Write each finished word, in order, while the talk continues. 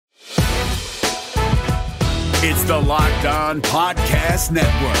It's the Locked On Podcast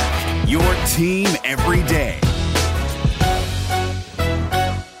Network, your team every day.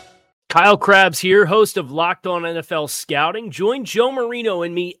 Kyle Krabs here, host of Locked On NFL Scouting. Join Joe Marino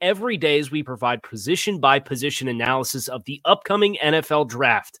and me every day as we provide position-by-position analysis of the upcoming NFL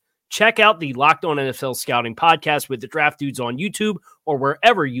Draft. Check out the Locked On NFL Scouting podcast with the Draft Dudes on YouTube or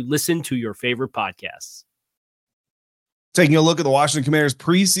wherever you listen to your favorite podcasts. Taking a look at the Washington Commanders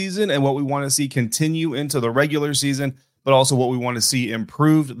preseason and what we want to see continue into the regular season, but also what we want to see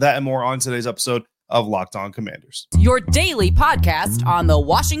improved. That and more on today's episode of Locked On Commanders. Your daily podcast on the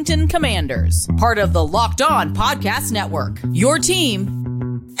Washington Commanders. Part of the Locked On Podcast Network. Your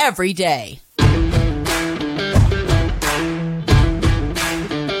team every day.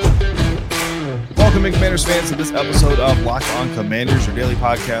 Welcome in, Commanders fans, to this episode of Locked On Commanders, your daily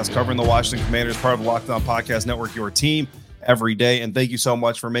podcast covering the Washington Commanders, part of the Locked On Podcast Network, your team every day. And thank you so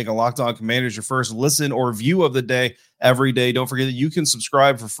much for making Locked On Commanders your first listen or view of the day every day. Don't forget that you can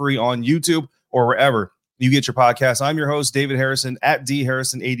subscribe for free on YouTube or wherever you get your podcasts. I'm your host, David Harrison, at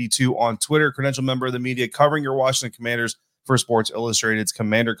DHarrison82 on Twitter, credential member of the media covering your Washington Commanders for Sports Illustrated's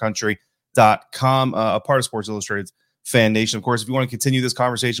CommanderCountry.com, a part of Sports Illustrated's Fan Nation. Of course, if you want to continue this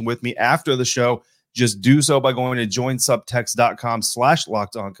conversation with me after the show, just do so by going to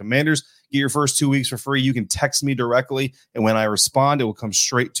joinsubtext.com/LockedOnCommanders. Get your first 2 weeks for free. You can text me directly, and when I respond, it will come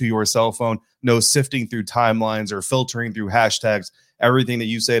straight to your cell phone. No sifting through timelines or filtering through hashtags. Everything that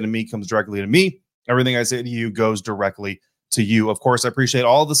you say to me comes directly to me. Everything I say to you goes directly to you. Of course, I appreciate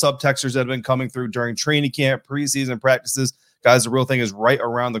all the subtexters that have been coming through during training camp, preseason practices. Guys, the real thing is right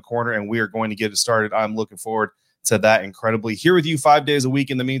around the corner, and we are going to get it started. I'm looking forward to that incredibly. Here with you 5 days a week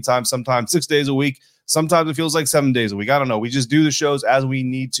in the meantime, sometimes 6 days a week. Sometimes it feels like 7 days a week. I don't know. We just do the shows as we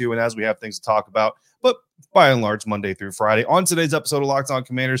need to and as we have things to talk about. But by and large, Monday through Friday. On today's episode of Locked On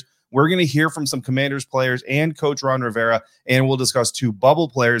Commanders, we're going to hear from some Commanders players and Coach Ron Rivera, and we'll discuss two bubble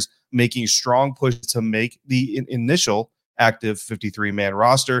players making strong push to make the initial active 53-man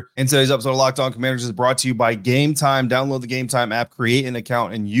roster. And today's episode of Locked On Commanders is brought to you by Game Time. Download the Game Time app, create an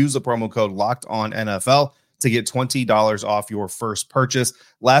account, and use the promo code LOCKEDONNFL to get $20 off your first purchase.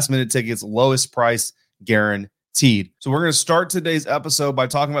 Last-minute tickets, lowest price guaranteed. So we're going to start today's episode by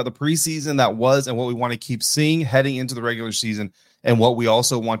talking about the preseason that was and what we want to keep seeing heading into the regular season and what we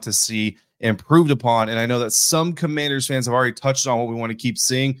also want to see improved upon. And I know that some Commanders fans have already touched on what we want to keep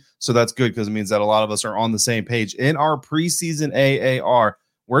seeing, so that's good because it means that a lot of us are on the same page. In our preseason AAR,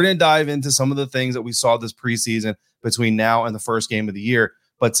 we're going to dive into some of the things that we saw this preseason between now and the first game of the year.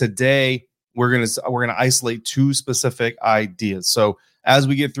 But today, we're going to isolate two specific ideas. So as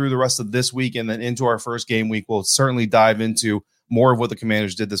we get through the rest of this week and then into our first game week, we'll certainly dive into more of what the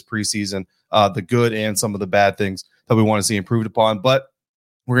Commanders did this preseason, the good and some of the bad things that we want to see improved upon. But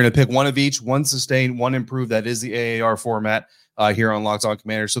we're going to pick one of each, one sustain, one improve. That is the AAR format here on Locked On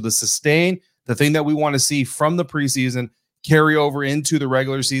Commanders. So the sustain, the thing that we want to see from the preseason carry over into the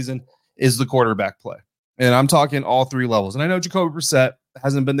regular season, is the quarterback play. And I'm talking all three levels. And I know Jacoby Brissett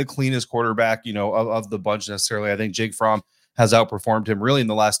hasn't been the cleanest quarterback, of the bunch necessarily. I think Jake Fromm has outperformed him really in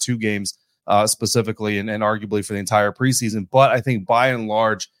the last two games specifically and arguably for the entire preseason. But I think by and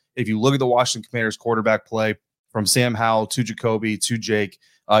large, if you look at the Washington Commanders quarterback play from Sam Howell to Jacoby to Jake,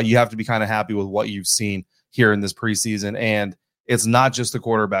 you have to be kind of happy with what you've seen here in this preseason. And it's not just the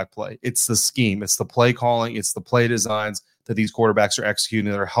quarterback play. It's the scheme. It's the play calling. It's the play designs that these quarterbacks are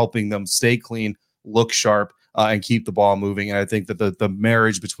executing that are helping them stay clean, look sharp, and keep the ball moving. And I think that the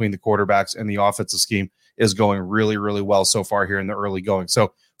marriage between the quarterbacks and the offensive scheme is going really, really well so far here in the early going.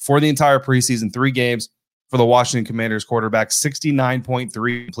 So for the entire preseason, 3 games for the Washington Commanders quarterback,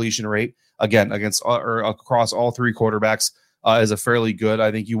 69.3 completion rate, again, against or across all three quarterbacks is a fairly good. I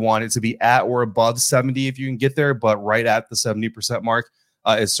think you want it to be at or above 70 if you can get there, but right at the 70% mark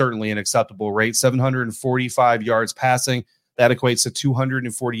is certainly an acceptable rate. 745 yards passing. That equates to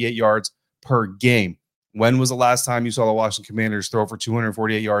 248 yards per game. When was the last time you saw the Washington Commanders throw for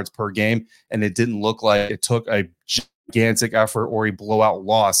 248 yards per game and it didn't look like it took a gigantic effort or a blowout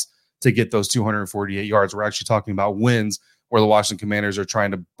loss to get those 248 yards? We're actually talking about wins where the Washington Commanders are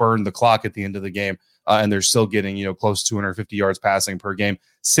trying to burn the clock at the end of the game, and they're still getting close to 250 yards passing per game,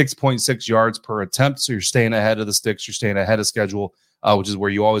 6.6 yards per attempt. So you're staying ahead of the sticks, you're staying ahead of schedule, which is where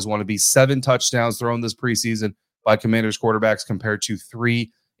you always want to be. 7 touchdowns thrown this preseason by Commanders quarterbacks compared to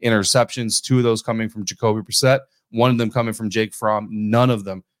 3 interceptions, 2 of those coming from Jacoby Brissett, 1 of them coming from Jake Fromm, none of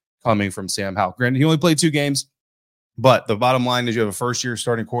them coming from Sam Howell. Granted, he only played 2 games, but the bottom line is you have a first-year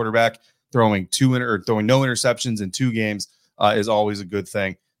starting quarterback throwing no interceptions in 2 games is always a good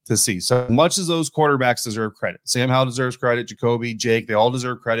thing to see. So much as those quarterbacks deserve credit, Sam Howell deserves credit, Jacoby, Jake, they all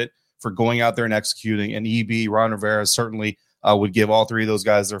deserve credit for going out there and executing. And EB, Ron Rivera, certainly would give all three of those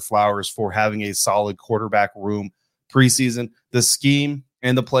guys their flowers for having a solid quarterback room preseason. The scheme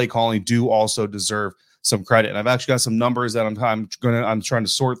and the play calling do also deserve some credit. And I've actually got some numbers that I'm trying to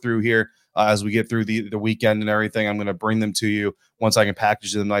sort through here as we get through the weekend and everything. I'm going to bring them to you once I can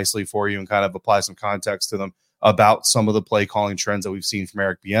package them nicely for you and kind of apply some context to them about some of the play calling trends that we've seen from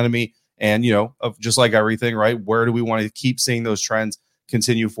Eric Bieniemy. And, just like everything, right? Where do we want to keep seeing those trends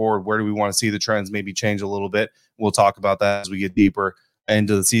continue forward? Where do we want to see the trends maybe change a little bit? We'll talk about that as we get deeper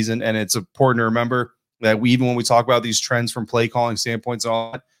into the season. And it's important to remember that even when we talk about these trends from play calling standpoints and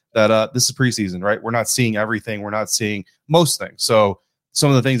all that this is preseason, right? We're not seeing everything. We're not seeing most things. So some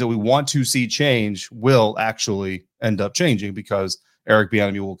of the things that we want to see change will actually end up changing because Eric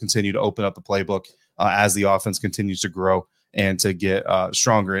Bieniemy will continue to open up the playbook as the offense continues to grow and to get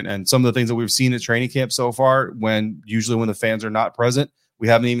stronger. And some of the things that we've seen at training camp so far, usually when the fans are not present, we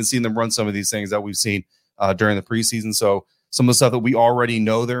haven't even seen them run some of these things that we've seen during the preseason. So some of the stuff that we already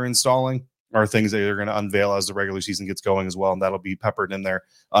know they're installing are things that they're going to unveil as the regular season gets going as well. And that'll be peppered in there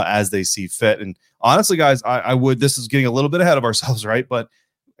as they see fit. And honestly, guys, this is getting a little bit ahead of ourselves, right? But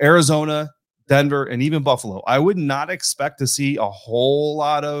Arizona, Denver, and even Buffalo, I would not expect to see a whole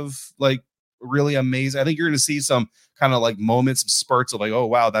lot of really amazing. I think you're going to see some kind of moments, some spurts of oh,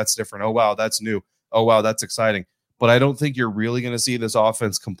 wow, that's different. Oh, wow, that's new. Oh, wow, that's exciting. But I don't think you're really going to see this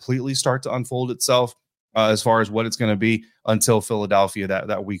offense completely start to unfold itself as far as what it's going to be until Philadelphia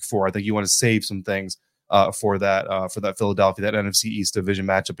that week 4. I think you want to save some things for that Philadelphia, that NFC East division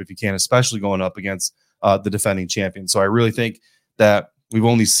matchup if you can, especially going up against the defending champion. So I really think that we've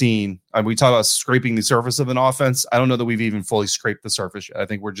only seen, we talk about scraping the surface of an offense. I don't know that we've even fully scraped the surface yet. I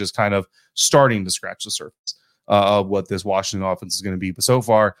think we're just kind of starting to scratch the surface of what this Washington offense is going to be. But so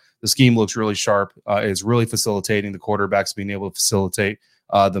far, the scheme looks really sharp. It's really facilitating the quarterbacks being able to facilitate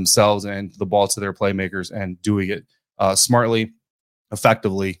themselves and the ball to their playmakers and doing it smartly,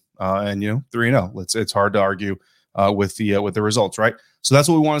 effectively, and 3-0. It's hard to argue with the results, right? So that's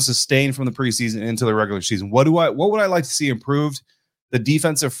what we want to sustain from the preseason into the regular season. What would I like to see improved? The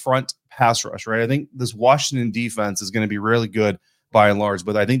defensive front pass rush, right? I think this Washington defense is going to be really good by and large,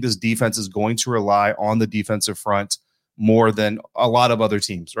 but I think this defense is going to rely on the defensive front more than a lot of other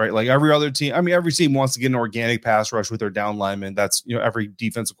teams, right? Like every other team, every team wants to get an organic pass rush with their down linemen. That's, every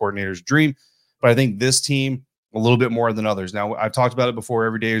defensive coordinator's dream. But I think this team a little bit more than others. Now, I've talked about it before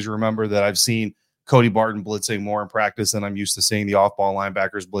every day, as you remember, that I've seen Cody Barton blitzing more in practice than I'm used to seeing the off-ball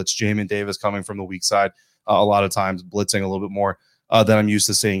linebackers blitz. Jamin Davis coming from the weak side a lot of times blitzing a little bit more than I'm used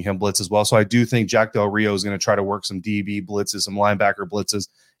to seeing him blitz as well. So I do think Jack Del Rio is going to try to work some DB blitzes, some linebacker blitzes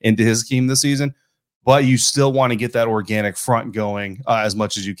into his scheme this season. But you still want to get that organic front going as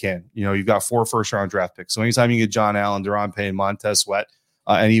much as you can. You've got 4 first-round draft picks. So anytime you get John Allen, Deron Payne, Montez Sweat,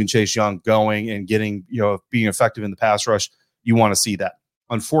 and even Chase Young going and getting, being effective in the pass rush, you want to see that.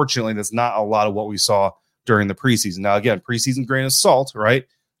 Unfortunately, that's not a lot of what we saw during the preseason. Now, again, preseason grain of salt, right?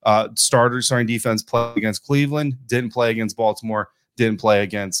 Starting defense played against Cleveland, didn't play against Baltimore, didn't play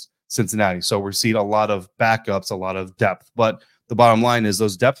against Cincinnati. So we're seeing a lot of backups, a lot of depth. But the bottom line is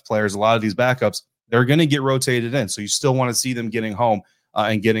those depth players, a lot of these backups, they're going to get rotated in. So you still want to see them getting home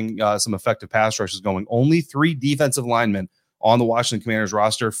and getting some effective pass rushes going. Only 3 defensive linemen on the Washington Commanders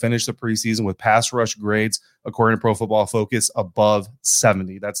roster finished the preseason with pass rush grades, according to Pro Football Focus, above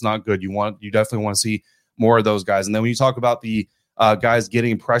 70. That's not good. You definitely want to see more of those guys. And then when you talk about the guys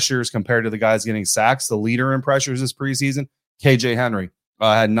getting pressures compared to the guys getting sacks, the leader in pressures this preseason, KJ Henry,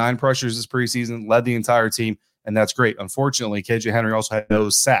 had 9 pressures this preseason, led the entire team, and that's great. Unfortunately, KJ Henry also had no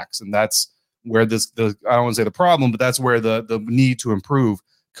sacks, and that's where I don't want to say the problem, but that's where the need to improve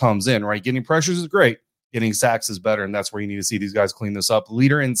comes in, right? Getting pressures is great. Getting sacks is better, and that's where you need to see these guys clean this up.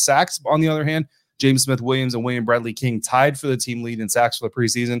 Leader in sacks, on the other hand, James Smith-Williams and William Bradley King tied for the team lead in sacks for the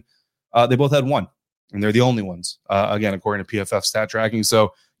preseason. They both had 1, and they're the only ones, again, according to PFF stat tracking.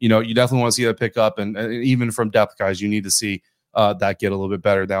 So, you definitely want to see that pick up, and even from depth guys, you need to see that get a little bit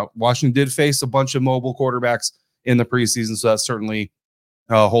better. Now, Washington did face a bunch of mobile quarterbacks in the preseason, so that certainly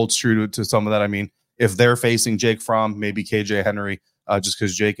holds true to some of that. I mean, if they're facing Jake Fromm, maybe KJ Henry, just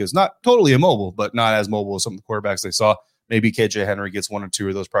because Jake is not totally immobile, but not as mobile as some of the quarterbacks they saw. Maybe KJ Henry gets 1 or 2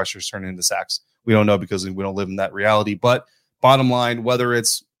 of those pressures turned into sacks. We don't know because we don't live in that reality. But bottom line, whether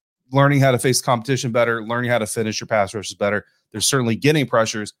it's learning how to face competition better, learning how to finish your pass rushes better, they're certainly getting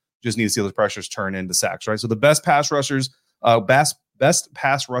pressures. Just need to see those pressures turn into sacks, right? So the best pass rushers, best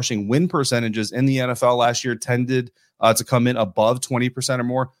pass rushing win percentages in the NFL last year tended to come in above 20% or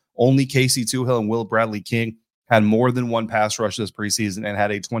more. Only Casey Toohill and Will Bradley King had more than 1 pass rush this preseason and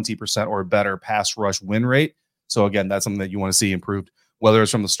had a 20% or better pass rush win rate. So again, that's something that you want to see improved whether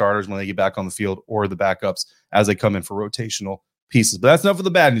it's from the starters when they get back on the field or the backups as they come in for rotational pieces. But that's enough of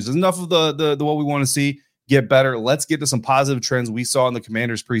the bad news. That's enough of the what we want to see get better. Let's get to some positive trends we saw in the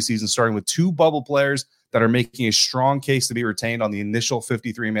Commanders preseason, starting with 2 bubble players that are making a strong case to be retained on the initial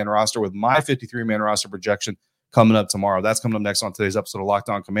 53-man roster, with my 53-man roster projection coming up tomorrow. That's coming up next on today's episode of Locked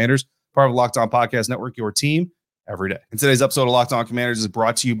On Commanders, part of the Locked On Podcast Network, your team every day. And today's episode of Locked On Commanders is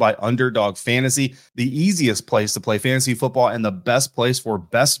brought to you by Underdog Fantasy, the easiest place to play fantasy football and the best place for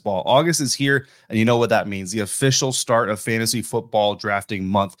best ball. August is here, and you know what that means, the official start of fantasy football drafting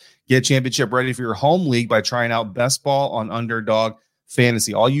month. Get championship ready for your home league by trying out best ball on Underdog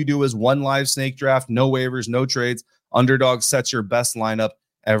Fantasy. All you do is one live snake draft, no waivers, no trades. Underdog sets your best lineup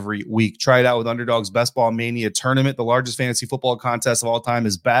every week. Try it out with Underdog's Best Ball Mania Tournament. The largest fantasy football contest of all time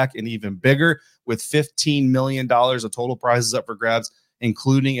is back and even bigger, with $15 million of total prizes up for grabs,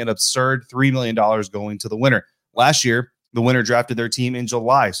 including an absurd $3 million going to the winner. Last year, the winner drafted their team in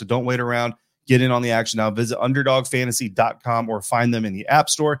July, so don't wait around. Get in on the action now. Visit UnderdogFantasy.com or find them in the App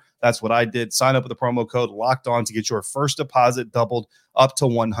Store. That's what I did. Sign up with the promo code Locked On to get your first deposit doubled up to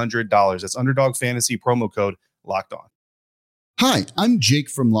 $100. That's Underdog Fantasy promo code Locked On. Hi, I'm Jake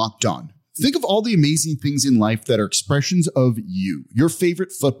from Locked On. Think of all the amazing things in life that are expressions of you, your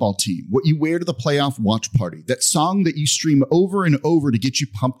favorite football team, what you wear to the playoff watch party, that song that you stream over and over to get you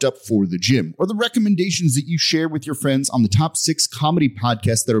pumped up for the gym, or the recommendations that you share with your friends on the top 6 comedy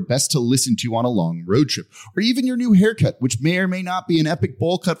podcasts that are best to listen to on a long road trip, or even your new haircut, which may or may not be an epic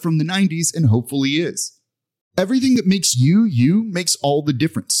bowl cut from the 90s and hopefully is. Everything that makes you, you makes all the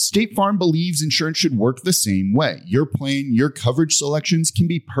difference. State Farm believes insurance should work the same way. Your plan, your coverage selections can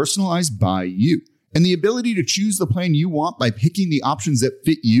be personalized by you. And the ability to choose the plan you want by picking the options that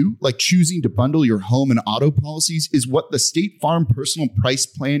fit you, like choosing to bundle your home and auto policies, is what the State Farm Personal Price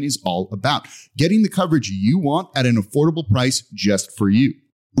Plan is all about. Getting the coverage you want at an affordable price just for you.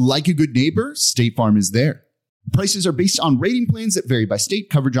 Like a good neighbor, State Farm is there. Prices are based on rating plans that vary by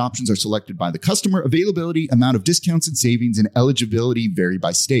state. Coverage options are selected by the customer. Availability, amount of discounts and savings, and eligibility vary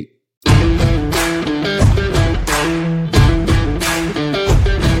by state.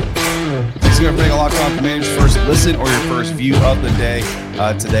 Thanks for making a Locked On Commanders first listen or your first view of the day,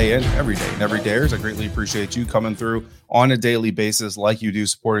 today and every day. And every dayers, I greatly appreciate you coming through on a daily basis like you do,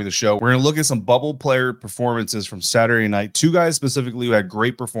 supporting the show. We're going to look at some bubble player performances from Saturday night. 2 guys specifically who had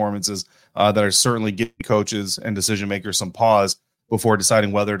great performances that are certainly giving coaches and decision makers some pause before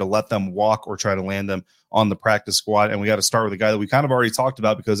deciding whether to let them walk or try to land them on the practice squad. And we got to start with a guy that we kind of already talked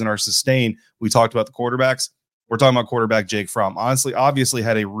about, because in our sustain, we talked about the quarterbacks. We're talking about quarterback Jake Fromm. Honestly, obviously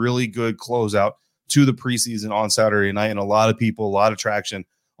had a really good closeout to the preseason on Saturday night, and a lot of people, a lot of traction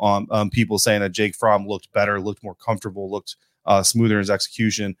on people saying that Jake Fromm looked better, looked more comfortable, looked smoother in his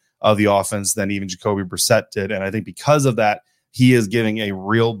execution of the offense than even Jacoby Brissett did. And I think because of that, he is giving a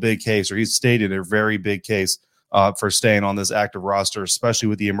real big case, or he's stated a very big case for staying on this active roster, especially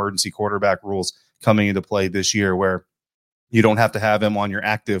with the emergency quarterback rules coming into play this year, where you don't have to have him on your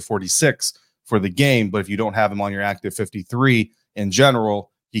active 46 for the game, but if you don't have him on your active 53 in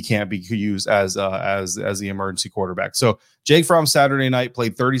general, he can't be used as the emergency quarterback. So Jake Fromm Saturday night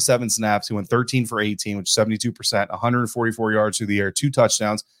played 37 snaps. He went 13 for 18, which is 72%, 144 yards through the air, 2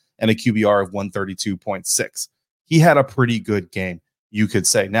 touchdowns, and a QBR of 132.6. He had a pretty good game, you could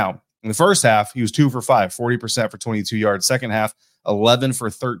say. Now, in the first half, he was 2 for 5, 40% for 22 yards. Second half, 11 for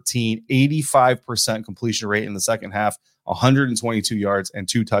 13, 85% completion rate in the second half, 122 yards and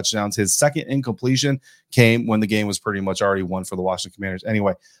 2 touchdowns. His second incompletion came when the game was pretty much already won for the Washington Commanders.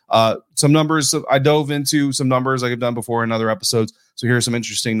 Anyway, some numbers. I dove into some numbers like I've done before in other episodes. So here are some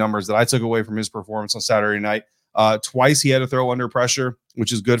interesting numbers that I took away from his performance on Saturday night. Twice he had to throw under pressure,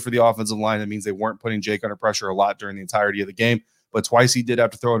 which is good for the offensive line. That means they weren't putting Jake under pressure a lot during the entirety of the game. But twice he did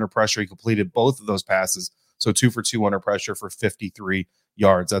have to throw under pressure. He completed both of those passes. So 2 for 2 under pressure for 53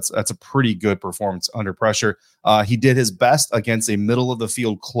 yards. That's a pretty good performance under pressure. He did his best against a middle of the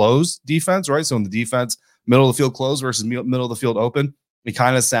field close defense, right? So in the defense, middle of the field close versus middle of the field open, it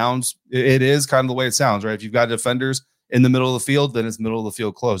kind of sounds, it is kind of the way it sounds, right? If you've got defenders in the middle of the field, then it's middle of the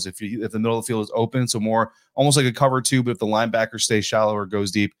field close. If the middle of the field is open, so more almost like a cover 2, but if the linebacker stays shallow or goes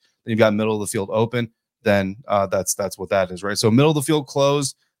deep, then you've got middle of the field open. Then that's what that is, right? So middle of the field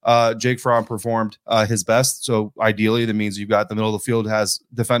close. Jake Fromm performed his best. So ideally, that means you've got the middle of the field has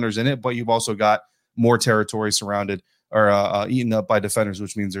defenders in it, but you've also got more territory surrounded or eaten up by defenders,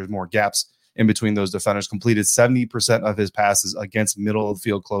 which means there's more gaps in between those defenders. Completed 70% of his passes against middle of the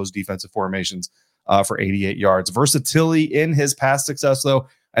field closed defensive formations for 88 yards. Versatility in his pass success, though,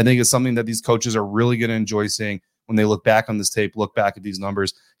 I think is something that these coaches are really going to enjoy seeing when they look back on this tape, look back at these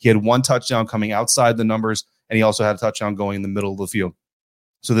numbers. He had 1 touchdown coming outside the numbers, and he also had a touchdown going in the middle of the field.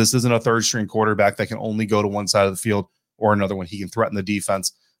 So this isn't a third string quarterback that can only go to one side of the field or another one. He can threaten the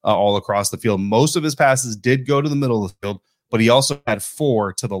defense all across the field. Most of his passes did go to the middle of the field, but he also had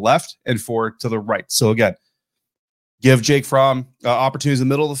 4 to the left and 4 to the right. So again, give Jake Fromm opportunities in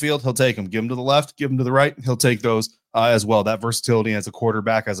the middle of the field, he'll take them. Give him to the left, give him to the right, he'll take those as well. That versatility as a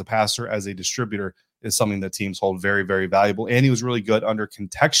quarterback, as a passer, as a distributor is something that teams hold very, very valuable. And he was really good under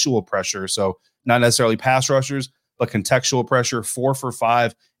contextual pressure. So not necessarily pass rushers, but contextual pressure, 4 for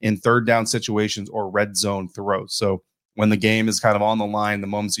 5 in third down situations or red zone throws. So when the game is kind of on the line, the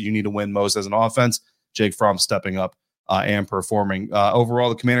moments that you need to win most as an offense, Jake Fromm stepping up and performing. Overall,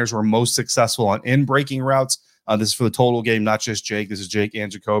 the Commanders were most successful on in-breaking routes. This is for the total game, not just Jake. This is Jake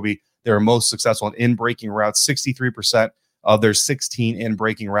and Jacoby. They were most successful on in-breaking routes. 63% of their 16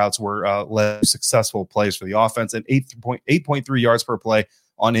 in-breaking routes were led to successful plays for the offense, and 8.3 yards per play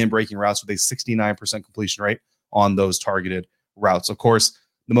on in-breaking routes with a 69% completion rate on those targeted routes. Of course,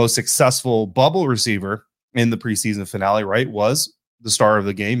 the most successful bubble receiver in the preseason finale, right, was the star of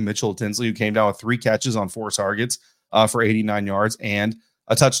the game, Mitchell Tinsley, who came down with 3 catches on 4 targets for 89 yards and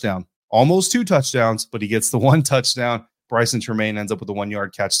a touchdown. Almost 2 touchdowns, but he gets the 1 touchdown. Bryson Tremaine ends up with a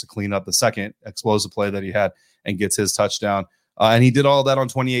 1-yard catch to clean up the second explosive play that he had and gets his touchdown. And he did all that on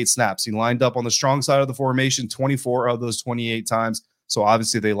 28 snaps. He lined up on the strong side of the formation 24 of those 28 times. So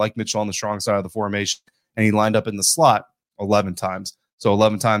obviously they like Mitchell on the strong side of the formation. And he lined up in the slot 11 times. So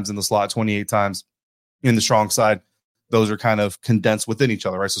 11 times in the slot, 28 times in the strong side. Those are kind of condensed within each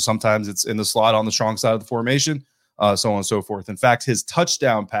other, right? So sometimes it's in the slot on the strong side of the formation, so on and so forth. In fact, his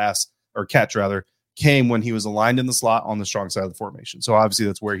touchdown pass, or catch rather, came when he was aligned in the slot on the strong side of the formation. So obviously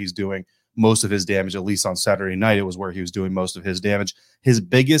that's where he's doing most of his damage. At least on Saturday night, it was where he was doing most of his damage. His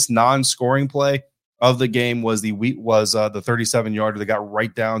biggest non-scoring play of the game was the 37-yarder that got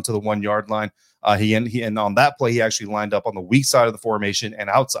right down to the 1-yard line. And on that play, he actually lined up on the weak side of the formation and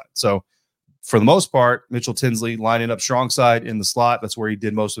outside. So for the most part, Mitchell Tinsley lining up strong side in the slot. That's where he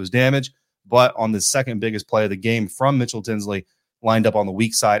did most of his damage. But on the second biggest play of the game from Mitchell Tinsley, lined up on the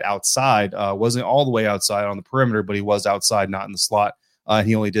weak side outside, wasn't all the way outside on the perimeter, but he was outside, not in the slot. And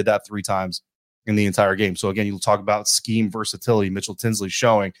he only did that 3 times in the entire game. So again, you'll talk about scheme versatility. Mitchell Tinsley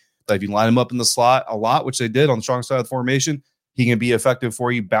showing that if you line him up in the slot a lot, which they did on the strong side of the formation, he can be effective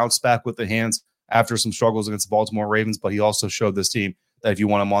for you, bounce back with the hands after some struggles against the Baltimore Ravens. But he also showed this team that if you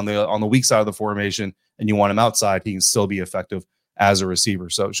want him on the weak side of the formation and you want him outside, he can still be effective as a receiver.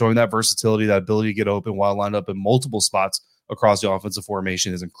 So showing that versatility, that ability to get open while lined up in multiple spots across the offensive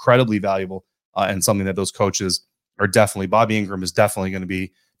formation is incredibly valuable and something that those coaches are definitely. Bobby Ingram is definitely going to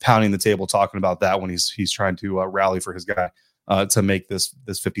be pounding the table talking about that when he's trying to rally for his guy to make this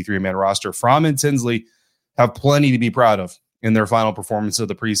 53-man roster. Fromm and Tinsley have plenty to be proud of in their final performance of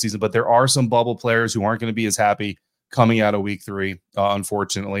the preseason, but there are some bubble players who aren't going to be as happy coming out of week 3,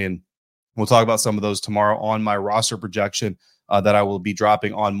 unfortunately. And we'll talk about some of those tomorrow on my roster projection that I will be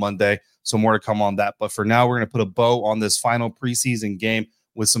dropping on Monday. So more to come on that. But for now, we're going to put a bow on this final preseason game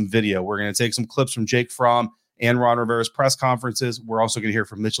with some video. We're going to take some clips from Jake Fromm and Ron Rivera's press conferences. We're also going to hear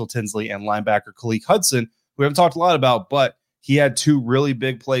from Mitchell Tinsley and linebacker Khaleke Hudson, who we haven't talked a lot about, but he had 2 really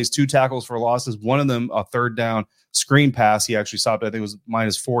big plays, 2 tackles for losses. One of them, a third down screen pass. He actually stopped, I think it was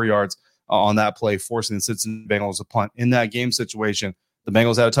 -4 yards on that play, forcing the Cincinnati Bengals to punt. In that game situation, the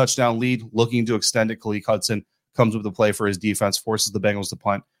Bengals had a touchdown lead, looking to extend it. Khaleke Hudson comes with the play for his defense, forces the Bengals to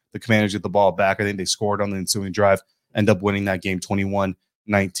punt. The Commanders get the ball back. I think they scored on the ensuing drive, end up winning that game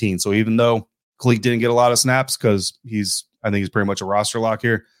 21-19. So even though Khaleke didn't get a lot of snaps because I think he's pretty much a roster lock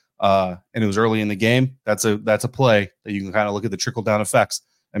here, and it was early in the game, that's a play that you can kind of look at the trickle-down effects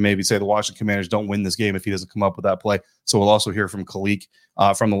and maybe say the Washington Commanders don't win this game if he doesn't come up with that play. So we'll also hear from Khaleke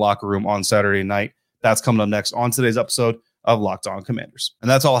from the locker room on Saturday night. That's coming up next on today's episode of Locked On Commanders. And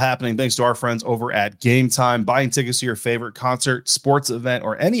that's all happening thanks to our friends over at Game Time. Buying tickets to your favorite concert, sports event,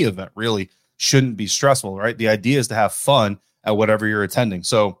 or any event really shouldn't be stressful, right? The idea is to have fun at whatever you're attending.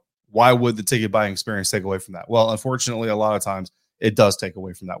 So why would the ticket buying experience take away from that? Well, unfortunately, a lot of times it does take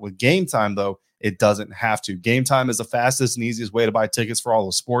away from that. With Game Time, though, it doesn't have to. Game Time is the fastest and easiest way to buy tickets for all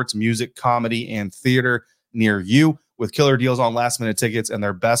the sports, music, comedy, and theater near you. With killer deals on last-minute tickets and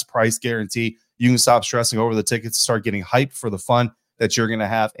their best price guarantee, you can stop stressing over the tickets, start getting hyped for the fun that you're going to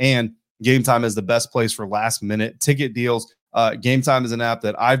have. And Game Time is the best place for last-minute ticket deals. Game Time is an app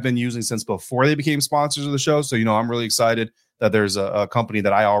that I've been using since before they became sponsors of the show. So, I'm really excited that there's a company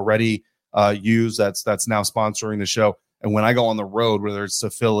that I already use that's now sponsoring the show. And when I go on the road, whether it's to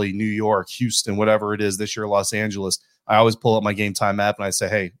Philly, New York, Houston, whatever it is, this year, Los Angeles, I always pull up my Game Time app and I say,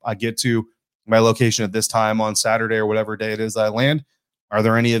 hey, I get to my location at this time on Saturday or whatever day it is that I land. Are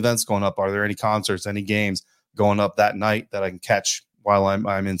there any events going up? Are there any concerts, any games going up that night that I can catch while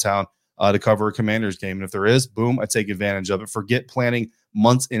I'm in town to cover a Commanders game. And if there is, boom, I take advantage of it. Forget planning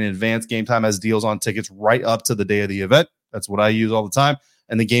months in advance. Game Time has deals on tickets right up to the day of the event. That's what I use all the time.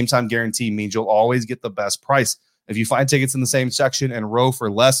 And the Game Time guarantee means you'll always get the best price. If you find tickets in the same section and row for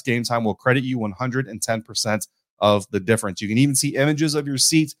less, Game Time will credit you 110% of the difference. You can even see images of your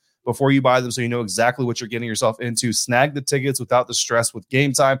seats before you buy them, so you know exactly what you're getting yourself into. Snag the tickets without the stress with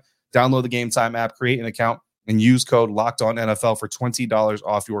Game Time. Download the Game Time app, create an account, and use code LOCKEDONNFL for $20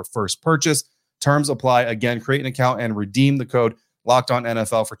 off your first purchase. Terms apply. Again, create an account and redeem the code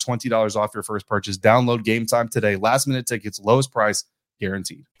LOCKEDONNFL for $20 off your first purchase. Download Game Time today. Last minute tickets, lowest price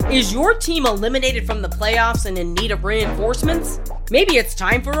guaranteed. Is your team eliminated from the playoffs and in need of reinforcements? Maybe it's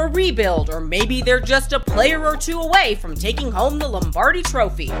time for a rebuild, or maybe they're just a player or two away from taking home the Lombardi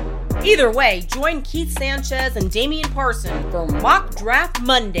Trophy. Either way, join Keith Sanchez and Damian Parson for Mock Draft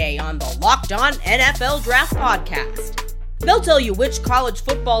Monday on the Locked On NFL Draft Podcast. They'll tell you which college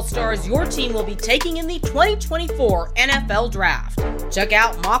football stars your team will be taking in the 2024 NFL Draft. Check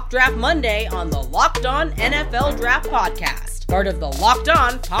out Mock Draft Monday on the Locked On NFL Draft Podcast, part of the Locked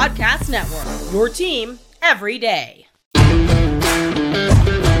On Podcast Network, your team every day.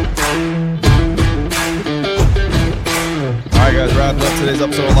 All right, guys, wrapping up today's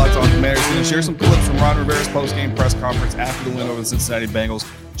episode of Locked On Commanders. Going to share some clips from Ron Rivera's post-game press conference after the win over the Cincinnati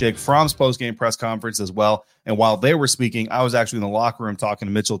Bengals, Jake Fromm's post-game press conference as well. And while they were speaking, I was actually in the locker room talking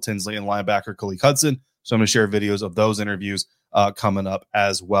to Mitchell Tinsley and linebacker Khaleke Hudson. So I'm going to share videos of those interviews coming up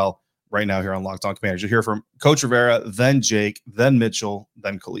as well right now here on Locked On Commanders. You'll hear from Coach Rivera, then Jake, then Mitchell,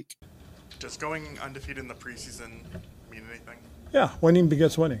 then Khaleke. Does going undefeated in the preseason mean anything? Yeah, winning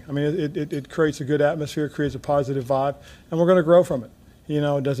begets winning. I mean, it creates a good atmosphere, creates a positive vibe, and we're going to grow from it. You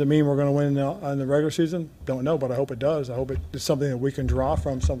know, does it mean we're going to win in the regular season? Don't know, but I hope it does. I hope it's something that we can draw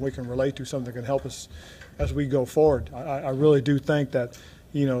from, something we can relate to, something that can help us as we go forward. I really do think that,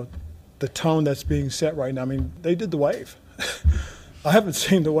 you know, the tone that's being set right now, I mean, they did the wave. I haven't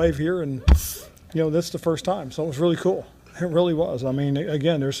seen the wave here, and, you know, that's the first time, so it was really cool. It really was. I mean,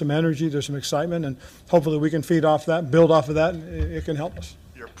 again, there's some energy, there's some excitement, and hopefully we can feed off that, build off of that, and it can help us.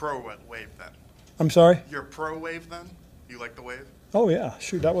 You're pro wave then? I'm sorry? You're pro wave then? You like the wave? Oh, yeah.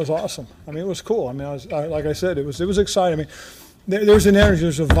 Shoot, that was awesome. I mean, it was cool. I mean, like I said, it was exciting. I mean, there's an energy,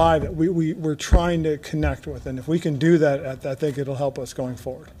 there's a vibe that we're trying to connect with, and if we can do that, I think it'll help us going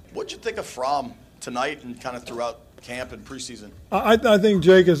forward. What'd you think of Fromm tonight and kind of throughout camp and preseason? I think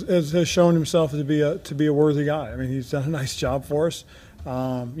Jake has shown himself to be a worthy guy. I mean, he's done a nice job for us.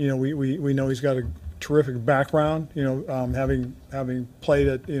 You know, we know he's got a terrific background. You know, having played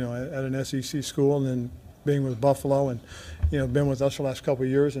at an SEC school and then being with Buffalo and, you know, been with us for the last couple of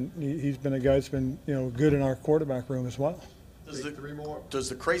years, and he's been a guy that's been, you know, good in our quarterback room as well. Does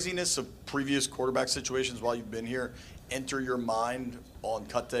the craziness of previous quarterback situations while you've been here enter your mind on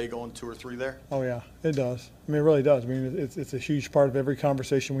cut day going 2 or 3 there? Oh, yeah, it does. I mean, it really does. I mean, it's a huge part of every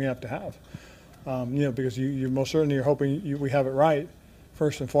conversation we have to have, you know, because you most certainly are hoping we have it right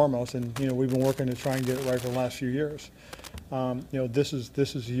first and foremost, and, you know, we've been working to try and get it right for the last few years. You know, this is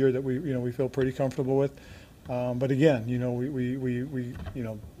a year that we feel pretty comfortable with. But again, you know,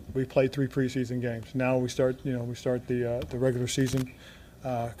 we played 3 preseason games. Now we start the regular season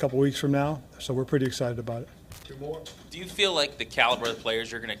a couple weeks from now, so we're pretty excited about it. 2 more. Do you feel like the caliber of the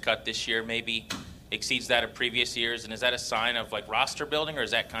players you're going to cut this year maybe exceeds that of previous years, and is that a sign of like roster building, or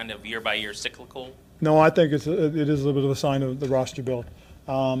is that kind of year by year cyclical? No, I think it is a little bit of a sign of the roster build.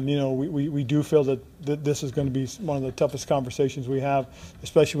 You know, we do feel that this is going to be one of the toughest conversations we have,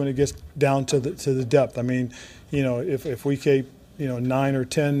 especially when it gets down to the depth. I mean, you know, if we keep, you know, 9 or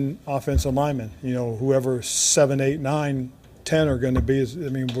 10 offensive linemen, you know, whoever 7, 8, 9, 10 are going to be,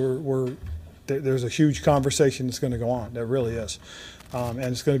 there's a huge conversation that's going to go on. There really is. And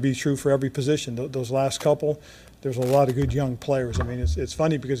it's going to be true for every position. Those last couple, there's a lot of good young players. I mean, it's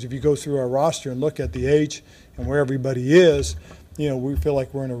funny because if you go through our roster and look at the age and where everybody is, you know, we feel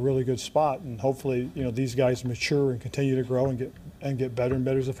like we're in a really good spot, and hopefully, you know, these guys mature and continue to grow and get better and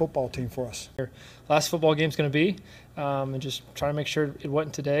better as a football team for us. Last football game's going to be, and just trying to make sure it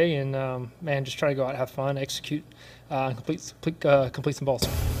wasn't today, and just try to go out, have fun, execute, and complete some balls.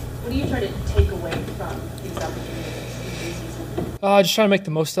 What are you trying to take away from these opportunities in preseason? Just trying to make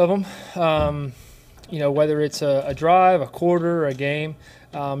the most of them. You know, whether it's a drive, a quarter, a game,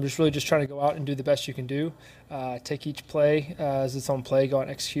 just trying to go out and do the best you can do. Take each play as its own play, go out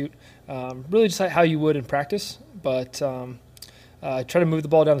and execute. Really just like how you would in practice, but try to move the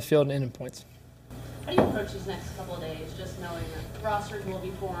ball down the field and end in points. How do you approach these next couple of days, just knowing that rosters will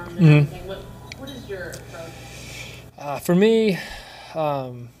be formed and everything? What is your approach? For me,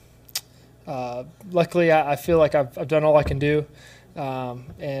 luckily I feel like I've done all I can do.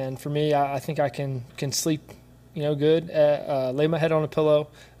 And for me, I think I can sleep, good, lay my head on a pillow,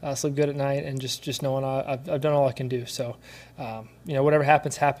 sleep good at night, and just knowing I've done all I can do. So, whatever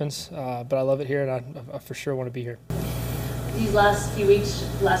happens, but I love it here, and I for sure want to be here. These last few weeks,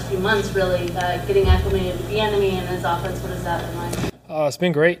 last few months, really, getting acclimated with the enemy and his offense, what has that been like? It's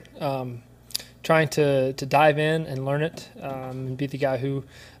been great. Trying to dive in and learn it, and be the guy who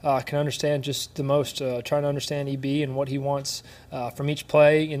can understand just the most, trying to understand EB and what he wants from each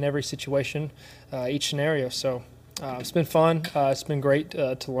play in every situation, each scenario. So it's been fun. It's been great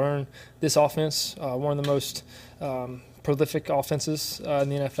to learn this offense, one of the most prolific offenses in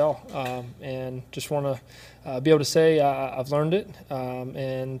the NFL, and just want to be able to say I've learned it,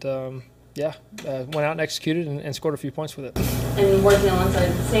 and went out and executed and scored a few points with it. And working alongside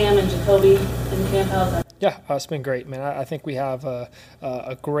Sam and Jacoby in camp, how's that? Yeah, it's been great, man. I think we have a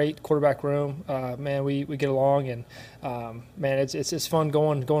great quarterback room. Man, we get along, and man, it's fun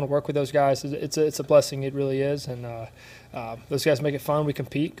going to work with those guys. It's a blessing, it really is, and those guys make it fun. We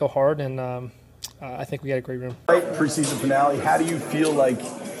compete, go hard, and I think we got a great room. Preseason finale. How do you feel like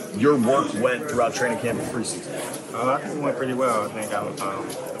your work went throughout training camp and preseason? I think it went pretty well. I think I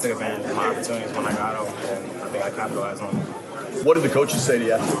took advantage of my opportunities when I got them, and I think I capitalized on them. What did the coaches say to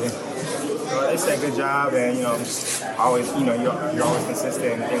you after the game? They said good job, and always, you're always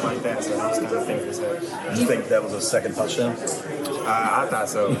consistent and things like that. So those kind of things they said. Did you think that was a second touchdown? I thought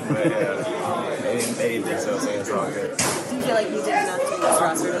so, but they didn't think so. So it's all good. Do you feel like you did enough to make this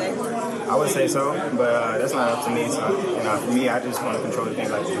roster today? I would say so, but that's not up to me. So for me, I just want to control the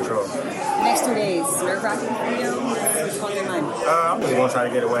things I can control. The next 2 days, nerve-wracking for you? What's on your mind? I'm just going to try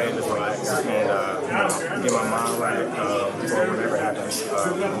to get away and just relax and get my mind right for whatever happens.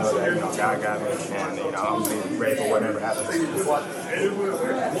 Know that God got me, and I'm be ready for whatever happens.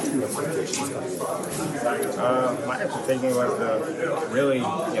 My expectation was to really,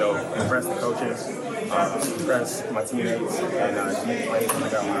 impress the coaches, impress my teammates, and make plays when I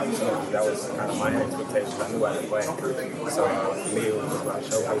got my opportunity. That was kind of my expectations. I knew I could play. So for me, it was about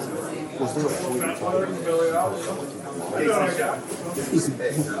showcasing. Yeah, I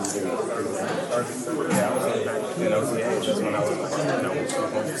was in OTA just when I was like,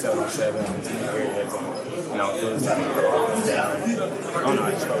 77 and 2 periods, and it was time to go off and down. I don't know, I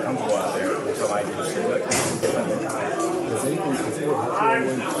just felt comfortable out there. I felt like it was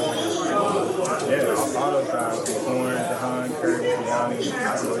yeah, all those guys, the Horn, DeHaan, Curtis, Gianni, I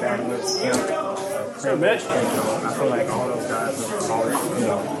go down with him. I feel like all those guys are always,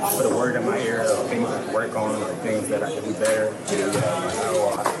 put a word in my ear of things to work on, or things that I can do better.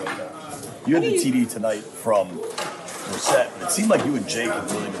 You had the TD tonight from Brissett. It seemed like you and Jake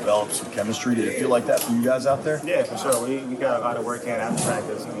had really developed some chemistry. Did it feel like that for you guys out there? Yeah, for sure. We got a lot of work in after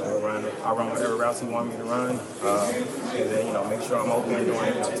practice. I run whatever routes he wants me to run, and then make sure I'm open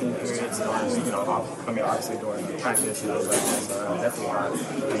during team periods. Obviously during practice and things like that. So definitely,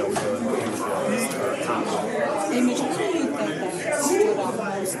 we're doing chemistry on this time. Hey, Mitch, what do you think that stood out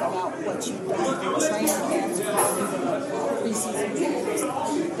most about what you've done in training camps or preseason games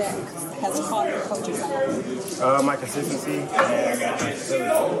that has caught your coach's eye? My consistency, and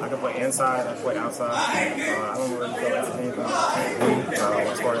I can play inside, I can play outside. I don't really feel like anything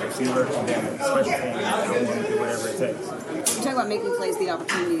as far as receiver, and then special teams, I want to do whatever it takes. You talk about making plays, the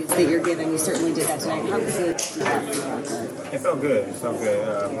opportunities that you're given. You certainly did that tonight. How good did that? It felt good. It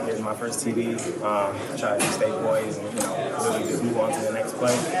was my first TD. I tried to stay poised and really just move on to the next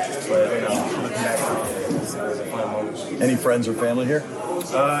play. But looking back, it was a fun moment. Any friends or family here?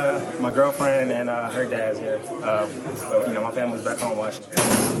 My girlfriend and her dad's here. But my family's back home watching.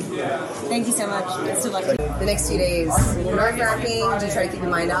 Thank you so much. Best of luck. The next few days, nerve-wracking. Do you try to keep your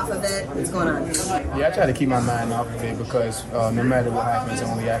mind off of it? What's going on? Yeah, I try to keep my mind off of it because no matter what happens,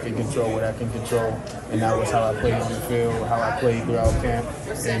 only I can control what I can control, and that was how I played on the field, how I played throughout camp,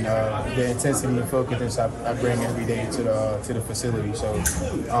 and the intensity and focus I bring every day to the facility. So,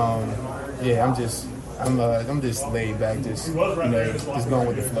 yeah, I'm just laid back, just going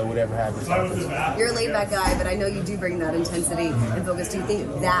with the flow. Whatever happens. You're a laid back guy, but I know you do bring that intensity and focus. Do you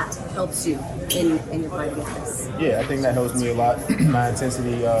think that helps you in your play defense? Yeah, I think that helps me a lot. My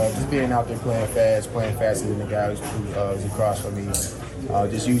intensity, just being out there playing faster than the guy who's across from me,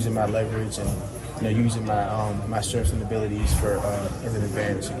 just using my leverage and using my strengths and abilities for as an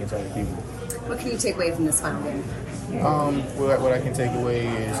advantage against other people. What can you take away from this final game? What I can take away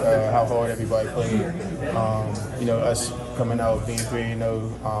is how hard everybody played. Us coming out being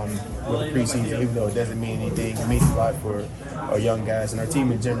 3-0 with the preseason, even though it doesn't mean anything. It means a lot for our young guys and our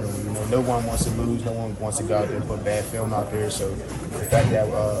team in general. You know, no one wants to lose. No one wants to go out there and put bad film out there. So the fact that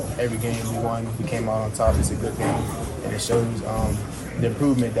every game we won, we came out on top, is a good thing. And it shows the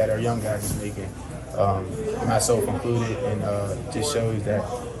improvement that our young guys is making, myself included, and just shows that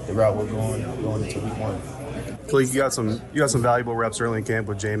the route we're going into week 1. Khalid, you got some valuable reps early in camp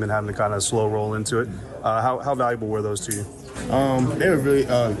with Jamin having to kind of slow roll into it. How valuable were those to you? They were really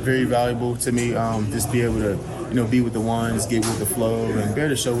very valuable to me. Just be able to be with the ones, get with the flow, and be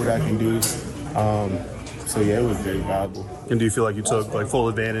able to show what I can do. So yeah, it was very valuable. And do you feel like you took full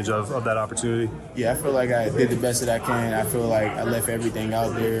advantage of that opportunity? Yeah, I feel like I did the best that I can. I feel like I left everything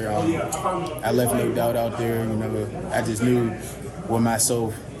out there. I left no doubt out there. I just knew with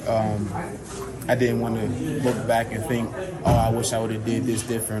myself. I didn't want to look back and think, oh, I wish I would have did this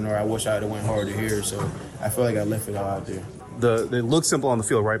different, or I wish I would have went harder here. So I feel like I left it all out there. They look simple on the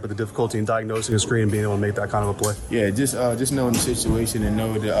field, right? But the difficulty in diagnosing a screen and being able to make that kind of a play. Yeah, just knowing the situation and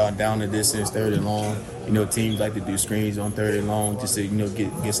know the down the distance, 3rd and long. Teams like to do screens on 3rd and long just to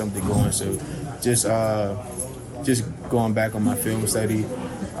get something going. So just going back on my film study,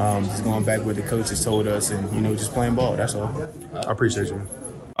 just going back what the coaches told us, and just playing ball. That's all. I appreciate you.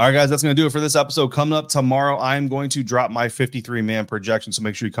 All right, guys, that's going to do it for this episode. Coming up tomorrow, I'm going to drop my 53-man projection, so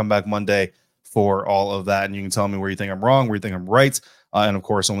make sure you come back Monday for all of that, and you can tell me where you think I'm wrong, where you think I'm right, and, of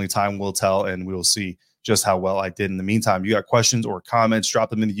course, only time will tell, and we will see just how well I did. In the meantime, you got questions or comments,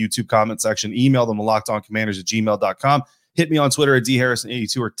 drop them in the YouTube comment section, email them to lockedoncommanders@gmail.com, hit me on Twitter at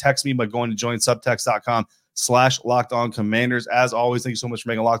dharrison82, or text me by going to joinsubtext.com/lockedoncommanders. As always, thank you so much for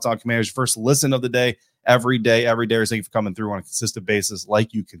making Locked On Commanders your first listen of the day. Every day. Thank you for coming through on a consistent basis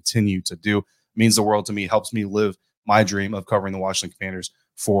like you continue to do. It means the world to me. Helps me live my dream of covering the Washington Commanders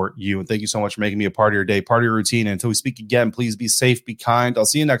for you. And thank you so much for making me a part of your day, part of your routine. And until we speak again, please be safe, be kind. I'll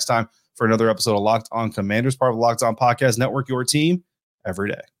see you next time for another episode of Locked On Commanders, part of the Locked On Podcast Network, your team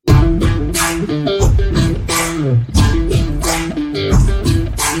every day.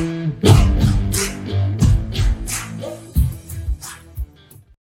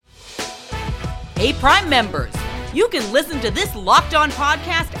 Hey, Prime members, you can listen to this Locked On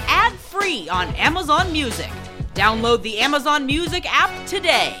podcast ad-free on Amazon Music. Download the Amazon Music app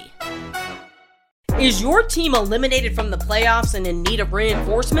today. Is your team eliminated from the playoffs and in need of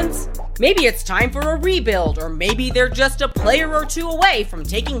reinforcements? Maybe it's time for a rebuild, or maybe they're just a player or two away from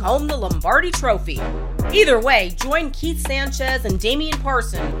taking home the Lombardi Trophy. Either way, join Keith Sanchez and Damian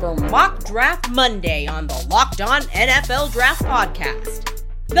Parson for Mock Draft Monday on the Locked On NFL Draft Podcast.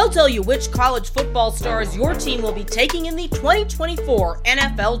 They'll tell you which college football stars your team will be taking in the 2024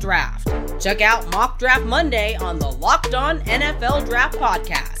 NFL Draft. Check out Mock Draft Monday on the Locked On NFL Draft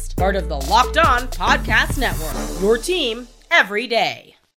Podcast, part of the Locked On Podcast Network, your team every day.